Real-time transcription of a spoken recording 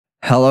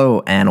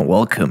Hello and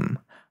welcome.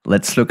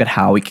 Let's look at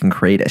how we can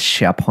create a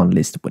SharePoint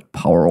list with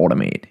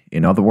powerautomate.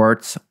 In other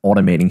words,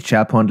 automating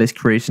SharePoint list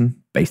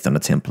creation based on a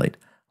template.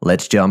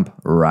 Let's jump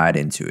right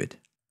into it.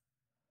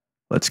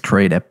 Let's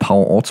create a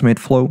powerautomate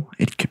flow.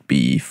 It could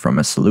be from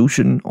a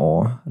solution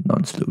or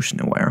non-solution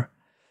aware.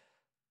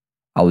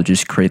 I will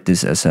just create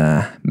this as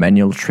a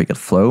manual triggered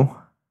flow.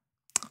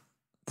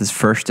 This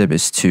first step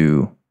is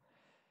to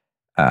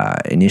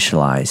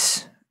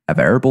initialize a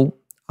variable.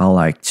 I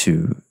like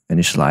to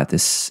initialize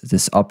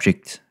this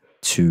object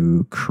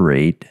to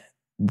create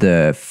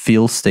the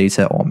fields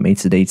data or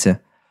metadata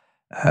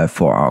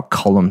for our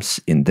columns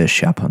in the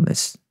SharePoint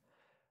list.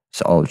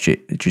 So I'll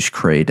just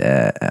create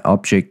an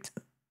object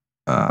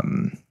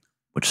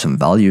with some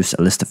values,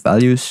 a list of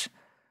values,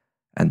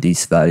 and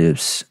these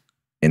values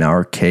in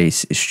our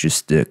case is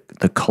just the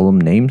column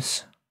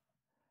names.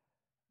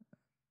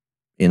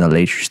 In a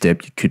later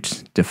step, you could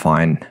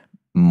define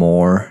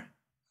more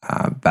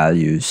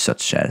values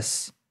such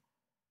as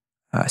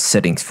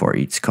settings for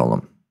each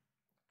column.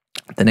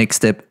 The next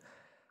step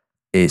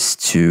is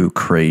to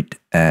create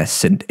a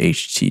send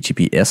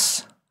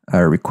HTTPS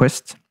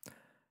request,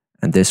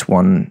 and this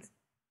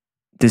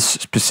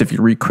specific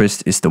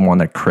request is the one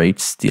that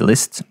creates the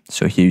list.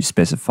 So here you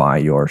specify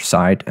your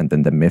site, and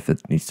then the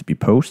method needs to be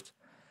post,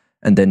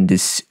 and then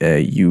this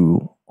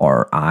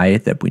URI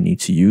that we need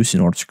to use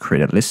in order to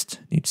create a list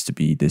needs to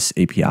be this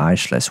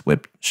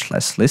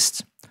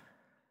API/web/list.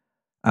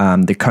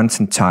 The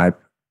content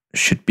type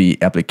should be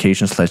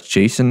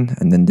application/JSON,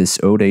 and then this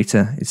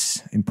OData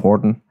is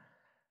important.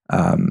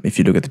 If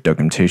you look at the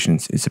documentation,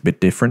 it's a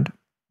bit different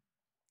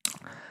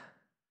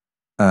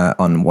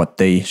on what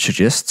they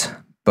suggest,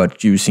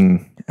 but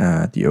using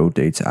the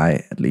OData,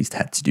 I at least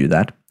had to do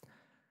that.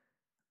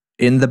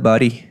 In the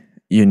body,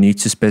 you need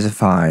to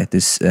specify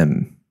this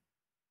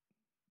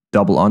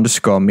double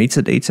underscore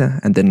metadata,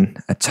 and then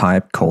a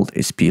type called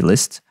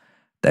SPList.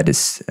 That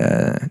is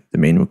the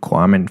main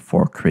requirement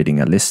for creating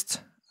a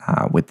list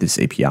with this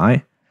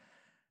API.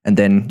 And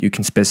then you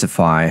can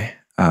specify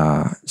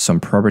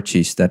some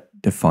properties that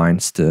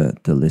defines the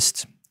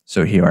list.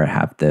 So here I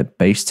have the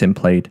base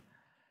template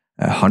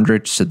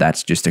 100, so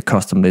that's just a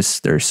custom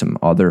list. There's some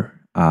other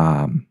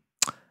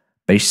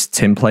base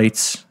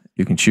templates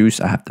you can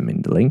choose. I have them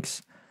in the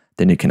links.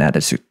 Then you can add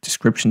a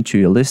description to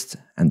your list,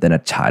 and then a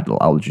title.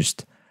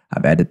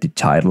 I've added the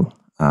title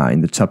in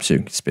the top, so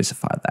you can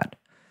specify that.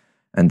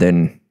 And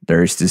then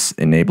there is this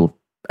enable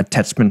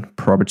attachment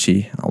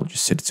property. I'll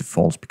just set it to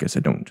false because I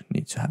don't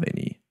need to have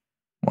any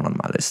one on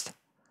my list.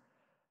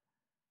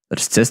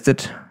 Let's test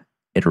it.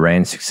 It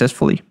ran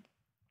successfully.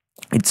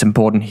 It's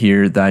important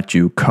here that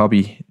you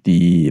copy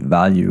the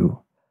value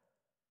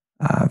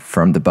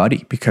from the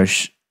body,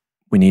 because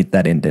we need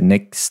that in the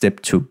next step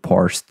to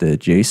parse the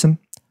JSON.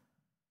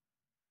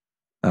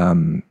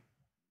 And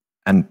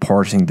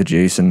parsing the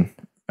JSON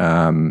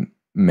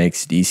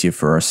makes it easier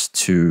for us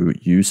to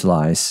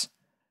utilize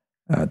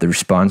the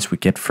response we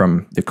get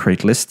from the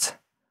create list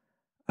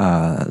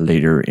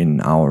later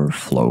in our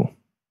flow.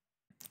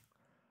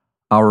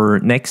 Our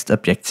next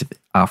objective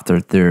after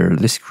the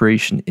list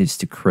creation is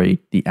to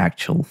create the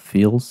actual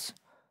fields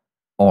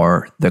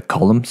or the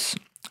columns.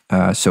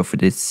 So for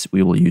this,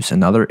 we will use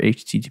another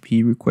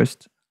HTTP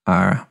request.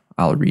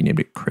 I'll rename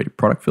it create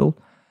product field.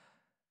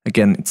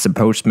 Again, it's a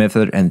post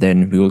method, and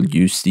then we will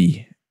use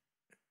the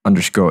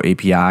underscore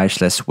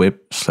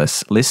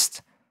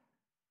API/web/list.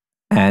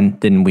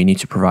 And then we need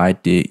to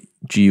provide the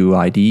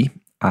GUID.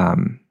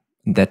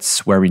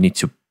 That's where we need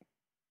to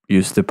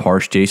use the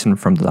parse JSON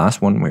from the last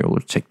one, where we'll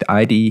check the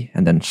ID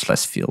and then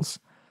 /fields.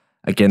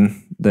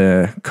 Again,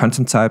 the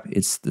content type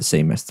is the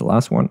same as the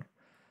last one.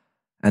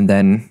 And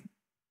then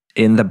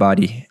in the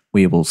body,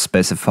 we will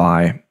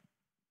specify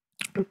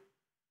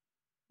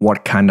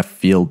what kind of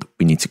field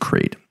we need to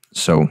create.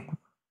 So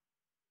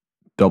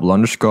double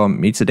underscore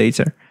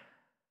metadata,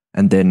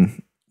 and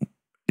then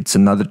it's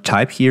another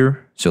type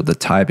here. So the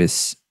type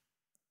is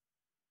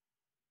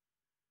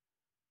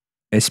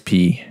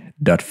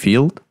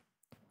sp.field.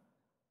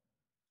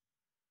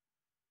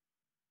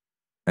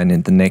 And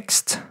in the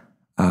next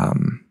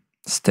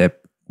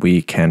step,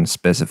 we can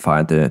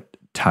specify the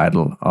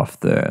title of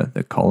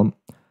the column.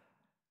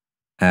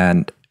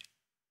 And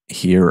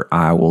here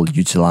I will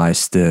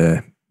utilize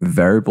the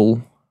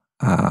variable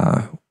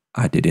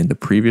I did in the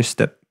previous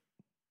step.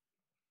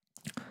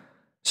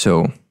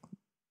 So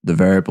the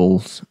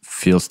variables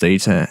fields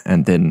data,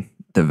 and then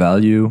the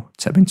value,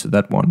 tap into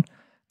that one,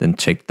 then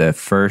check the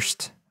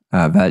first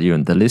value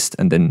in the list,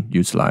 and then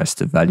utilize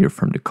the value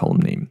from the column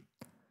name.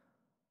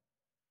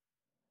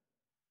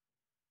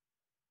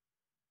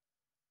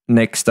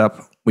 Next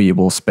up, we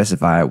will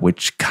specify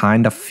which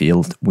kind of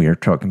field we are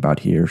talking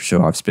about here.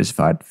 So I've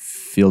specified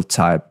field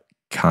type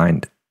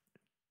kind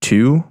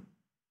 2.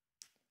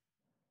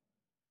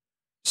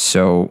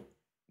 So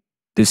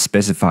this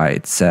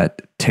specifies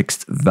that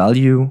text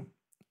value,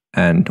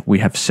 and we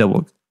have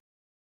several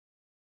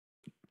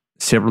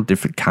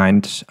different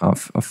kinds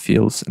of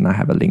fields, and I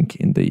have a link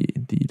in the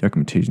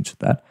documentation to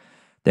that.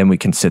 Then we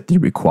can set the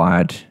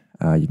required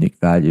unique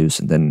values,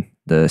 and then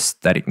the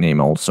static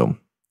name also.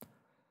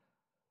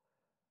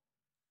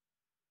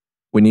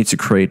 We need to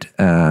create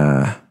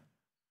a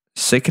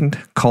second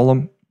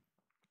column,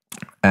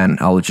 and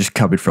I'll just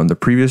copy it from the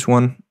previous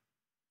one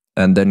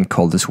and then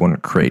call this one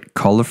create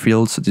color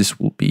field. So this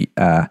will be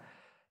a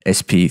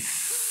SP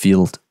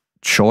field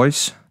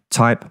choice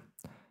type.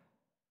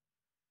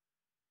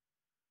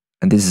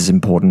 And this is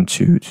important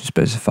to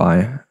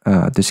specify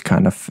this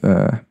kind of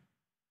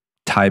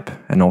type,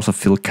 and also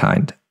field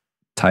kind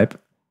type,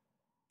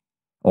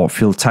 or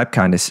field type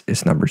kind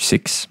is number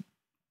 6.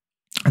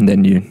 And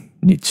then you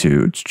need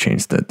to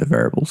change the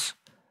variables.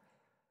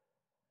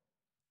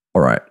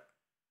 All right.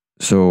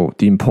 So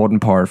the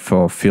important part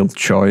for field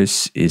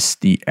choice is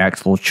the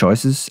actual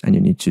choices, and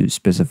you need to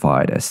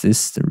specify it as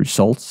this, the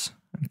results,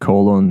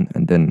 colon,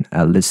 and then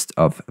a list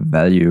of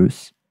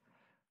values.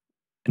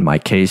 In my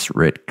case,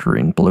 red,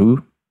 green,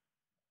 blue.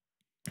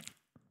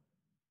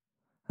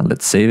 And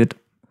let's save it,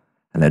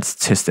 and let's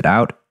test it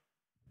out,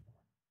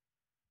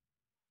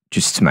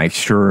 just to make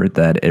sure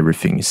that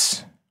everything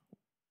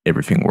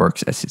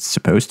works as it's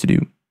supposed to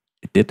do.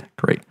 It did,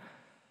 great.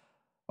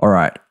 All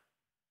right.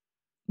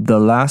 The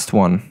last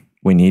one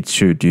we need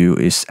to do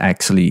is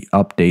actually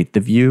update the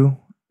view.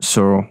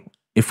 So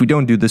if we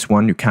don't do this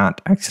one, you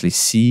can't actually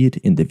see it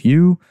in the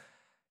view.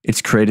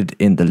 It's created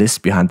in the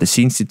list behind the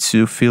scenes, it's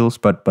 2 fields,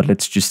 but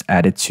let's just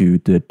add it to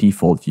the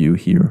default view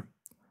here.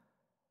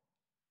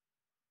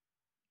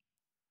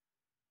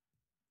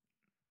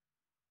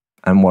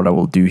 And what I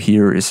will do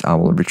here is I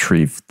will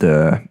retrieve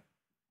the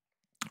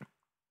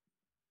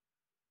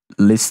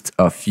list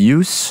of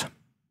views.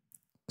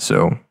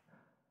 So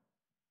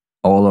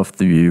all of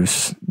the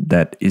views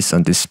that is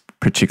on this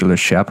particular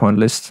SharePoint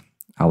list,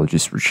 I will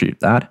just retrieve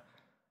that.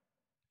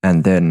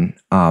 And then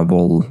I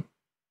will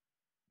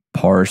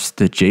parse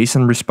the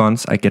JSON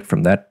response I get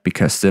from that,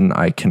 because then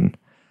I can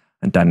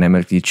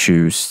dynamically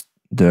choose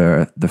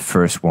the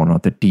first one, or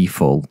the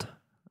default.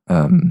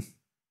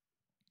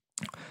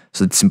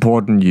 So it's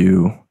important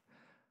you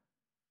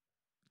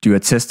do a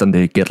test on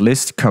the get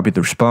list, copy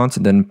the response,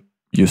 and then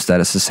use that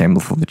as a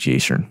sample for the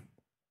JSON.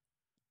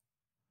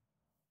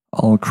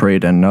 I'll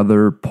create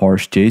another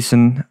parse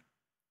JSON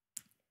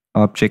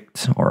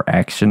object or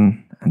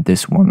action, and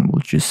this one will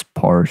just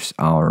parse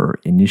our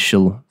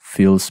initial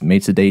fields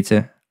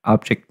metadata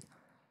object.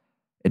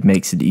 It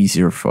makes it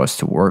easier for us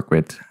to work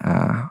with.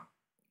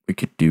 We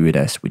could do it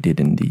as we did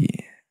in the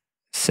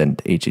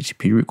send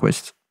HTTP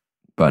request,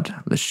 but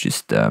let's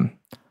just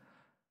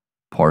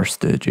parse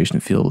the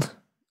JSON field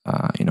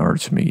in order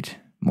to make it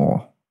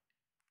more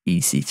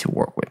easy to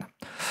work with.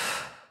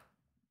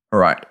 All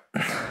right,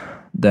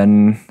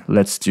 then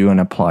let's do an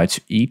apply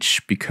to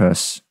each,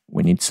 because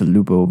we need to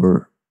loop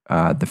over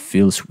the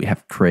fields we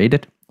have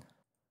created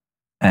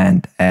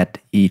and add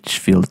each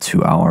field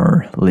to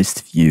our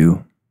list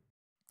view.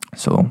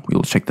 So we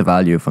will check the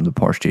value from the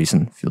parse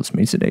JSON fields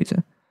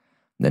metadata,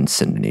 then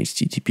send an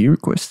HTTP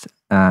request,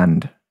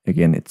 and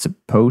again it's a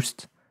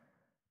post,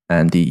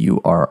 and the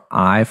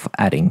URI for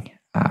adding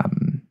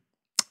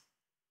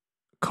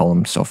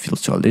columns or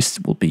fields to our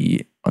list will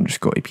be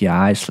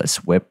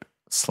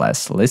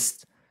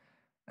 _API/web/list.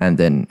 And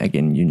then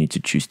again, you need to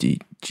choose the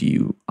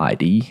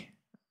GUID,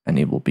 and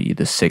it will be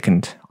the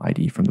second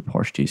ID from the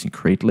parse JSON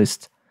create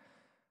list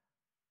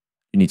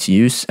you need to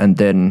use. And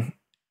then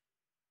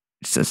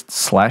it says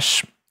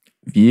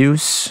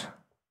 /views,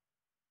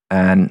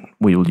 and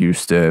we will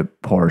use the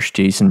parse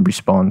JSON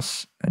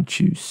response and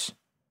choose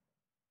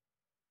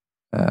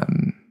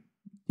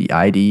the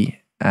ID,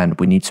 and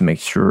we need to make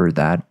sure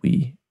that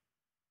we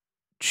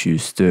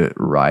choose the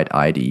right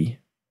ID.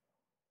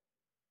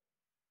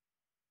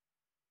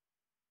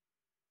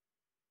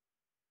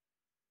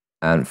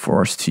 And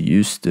for us to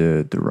use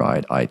the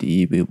right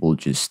ID, we will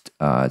just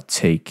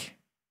take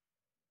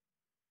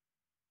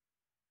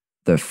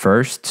the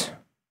first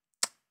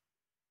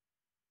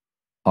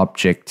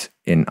object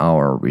in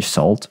our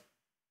result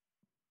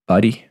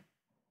body,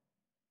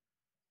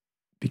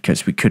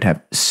 because we could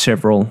have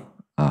several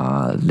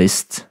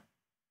lists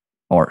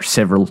or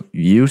several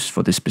views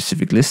for this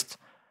specific list,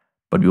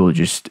 but we will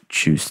just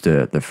choose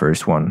the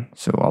first one.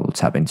 So I will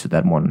tap into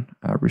that one,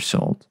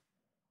 result,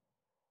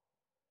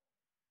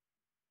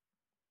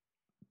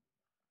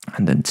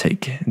 and then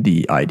take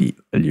the ID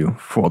value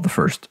for the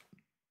first.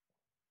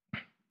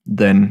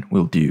 Then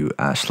we'll do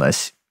a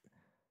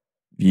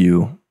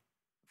 /view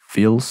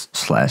fields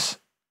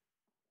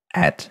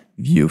 /add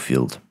view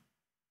field.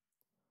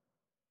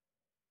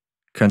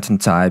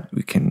 Content type,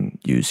 we can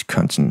use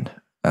content,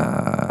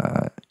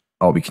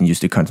 or we can use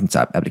the content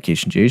type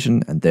application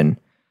JSON, and then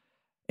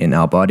in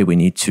our body we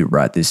need to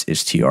write this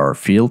str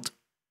field,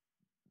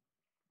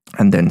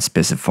 and then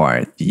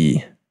specify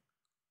the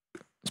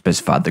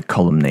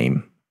column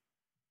name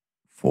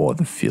for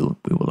the field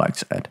we would like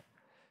to add.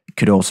 It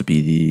could also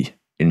be the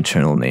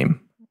internal name,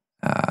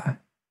 I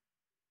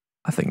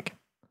think,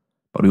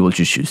 but we will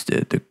just use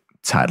the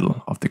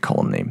title of the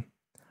column name.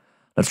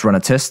 Let's run a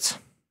test.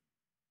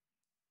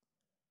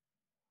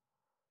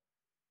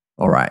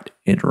 All right,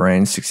 it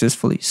ran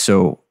successfully.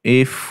 So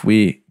if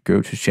we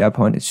go to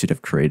SharePoint, it should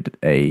have created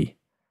a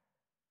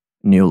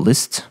new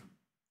list.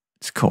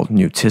 It's called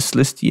new test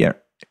list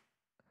here.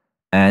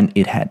 And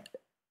it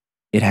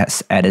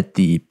has added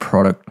the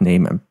product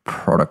name and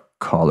product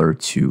color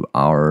to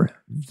our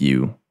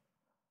view.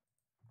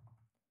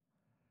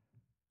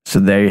 So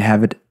there you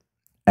have it,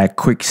 a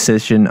quick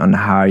session on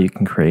how you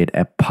can create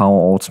a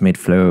Power Automate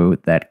flow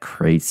that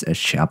creates a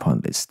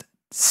SharePoint list.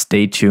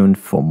 Stay tuned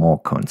for more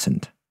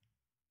content.